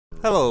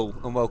Hello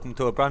and welcome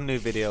to a brand new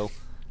video.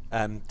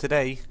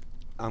 Today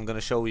I'm going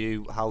to show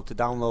you how to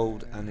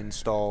download and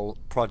install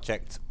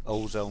Project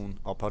Ozone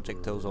or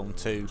Project Ozone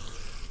 2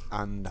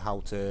 and how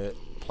to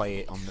play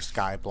it on the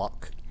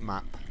Skyblock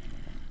map.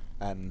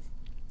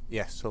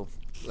 So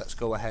let's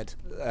go ahead.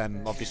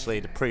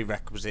 Obviously the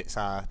prerequisites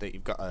are that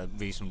you've got a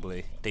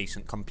reasonably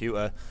decent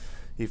computer,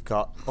 you've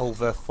got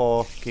over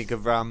 4 gig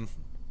of RAM,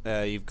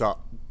 you've got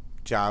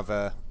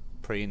Java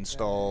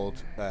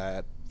pre-installed,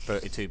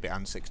 32-bit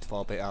and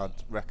 64-bit I'd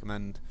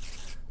recommend,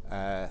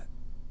 and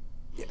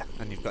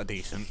you've got a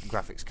decent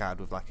graphics card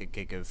with like a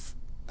gig of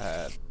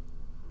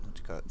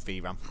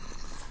VRAM.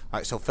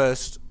 Right, so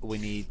first we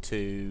need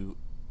to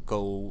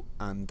go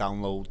and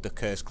download the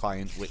Curse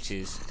client, which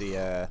is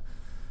the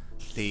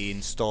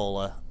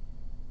installer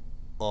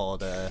or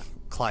the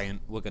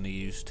client we're going to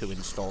use to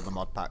install the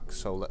Modpack.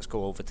 So let's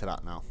go over to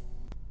that now.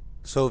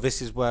 So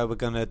this is where we're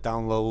going to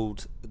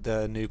download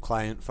the new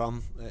client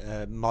from,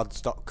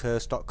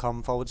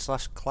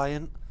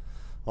 mods.curse.com/client,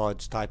 or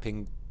just type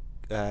in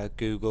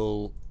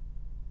Google,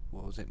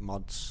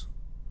 mods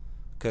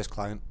curse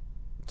client,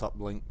 top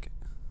link,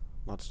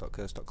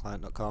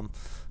 mods.curse.client.com,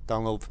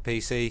 download for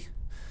PC,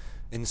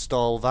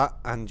 install that,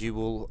 and you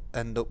will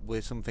end up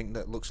with something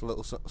that looks a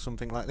little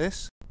something like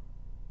this.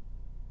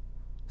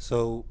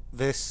 So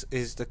this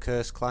is the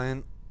Curse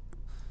client.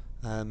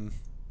 You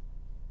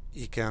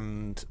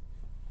can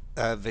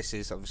this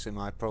is obviously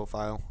my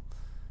profile.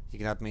 You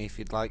can add me if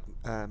you'd like.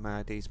 My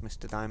ID is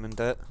Mr. Diamond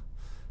Dirt.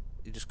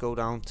 You just go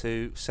down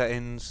to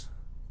settings,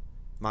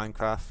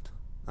 Minecraft,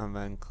 and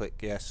then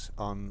click yes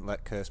on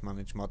let Curse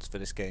manage mods for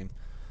this game.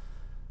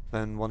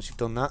 Then once you've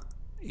done that,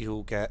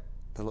 you'll get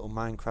the little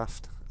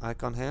Minecraft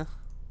icon here.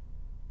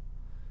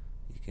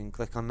 You can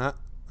click on that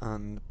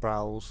and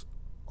browse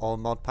all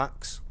mod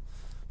packs.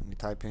 And you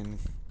type in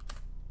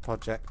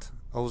Project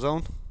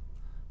Ozone.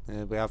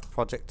 We have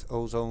Project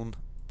Ozone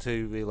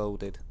 2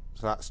 Reloaded,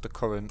 so that's the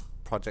current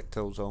Project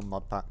Ozone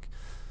mod pack.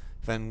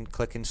 Then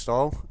click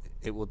install.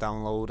 It will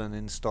download and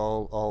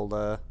install all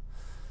the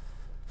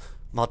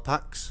mod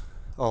packs,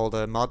 all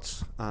the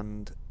mods,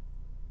 and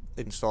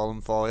install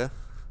them for you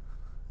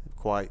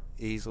quite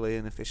easily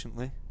and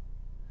efficiently.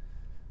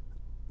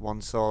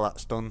 Once all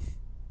that's done,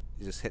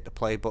 you just hit the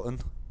play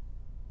button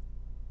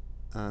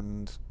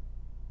and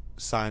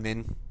sign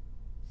in,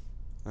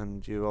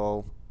 and you're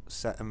all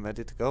set and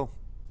ready to go.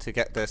 To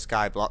get the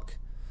Skyblock,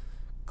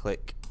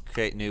 click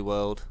create new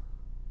world,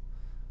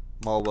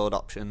 more world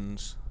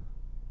options,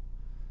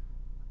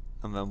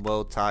 and then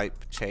world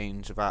type,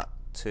 change that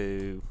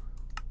to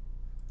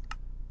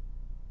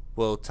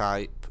world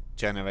type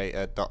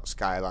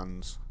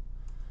generator.skylands,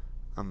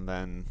 and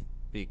then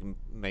you can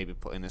maybe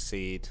put in a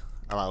seed,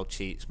 allow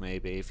cheats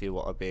maybe if you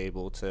want to be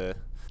able to.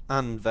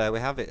 And there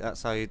we have it.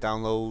 That's how you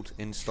download,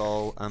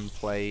 install and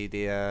play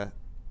the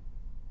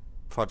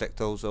Project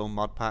Ozone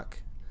mod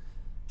pack.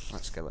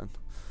 Let's get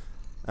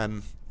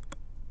in.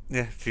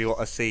 If you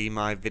want to see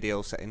my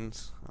video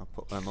settings, I'll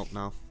put them up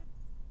now.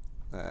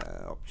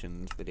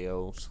 Options,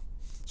 videos.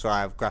 So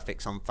I have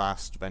graphics on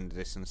fast, render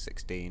distance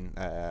 16.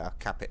 I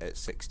cap it at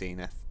 60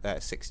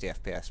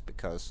 FPS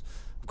because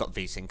I've got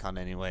VSync on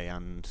anyway,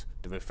 and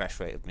the refresh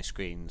rate of my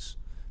screens,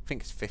 I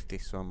think it's 50,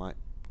 so I might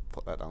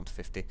put that down to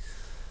 50.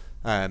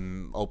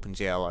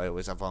 OpenGL I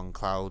always have on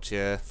clouds,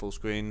 yeah, full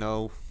screen,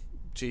 no.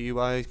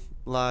 GUI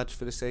large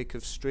for the sake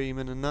of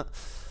streaming and that.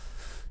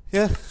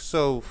 Yeah,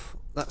 so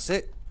that's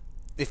it.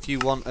 If you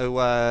want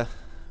to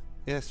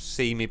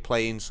see me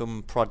playing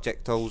some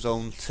Project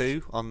Ozone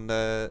 2 on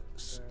the,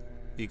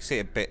 you can see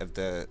a bit of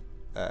the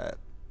I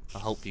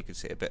hope you can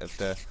see a bit of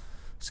the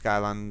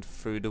Skyland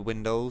through the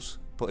windows,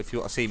 but if you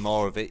want to see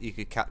more of it, you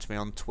could catch me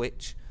on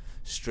Twitch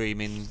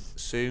streaming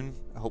soon.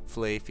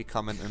 Hopefully if you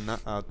comment on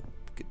that, I'll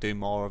do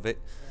more of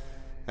it,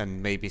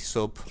 and maybe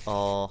sub,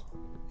 or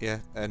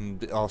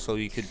and also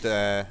you could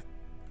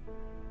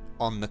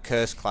on the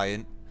Curse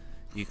client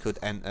you could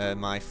enter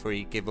my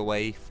free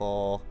giveaway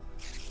for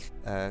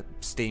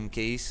Steam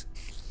keys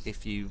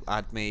if you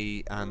add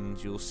me,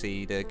 and you'll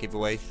see the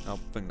giveaway. I'll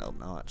bring that up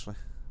now actually.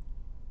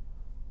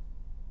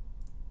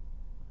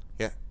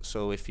 Yeah,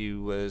 so if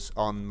you was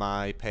on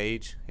my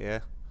page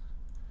here,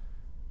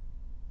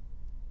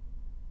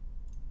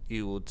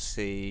 you would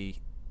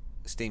see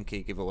Steam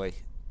key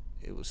giveaway.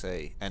 It will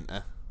say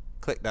enter.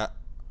 Click that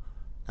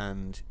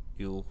and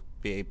you'll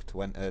be able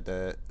to enter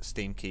the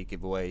Steam key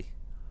giveaway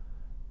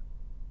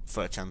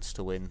for a chance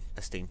to win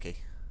a Steam key.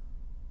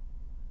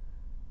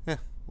 Yeah,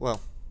 well,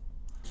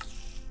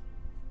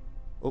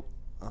 oh,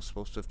 I was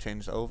supposed to have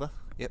changed it over.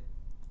 Yep.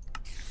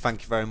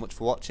 Thank you very much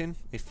for watching.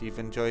 If you've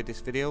enjoyed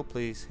this video,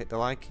 please hit the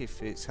like.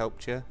 If it's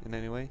helped you in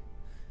any way,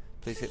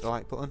 please hit the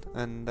like button,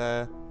 and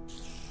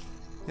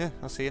yeah,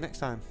 I'll see you next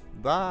time.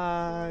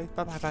 Bye.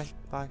 Bye bye bye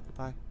bye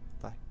bye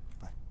bye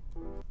bye.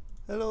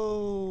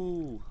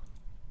 Hello.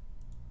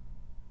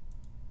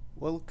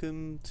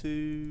 Welcome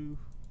to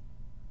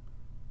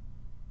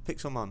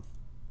Pixelmon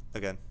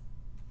again,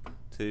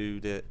 to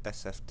the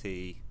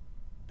SFT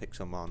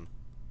Pixelmon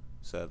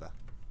server.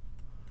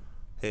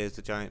 Here's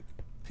the giant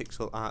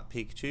pixel art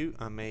Pikachu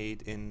I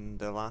made in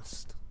the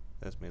last.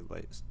 There's my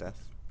latest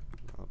death.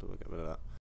 How do I get rid of that?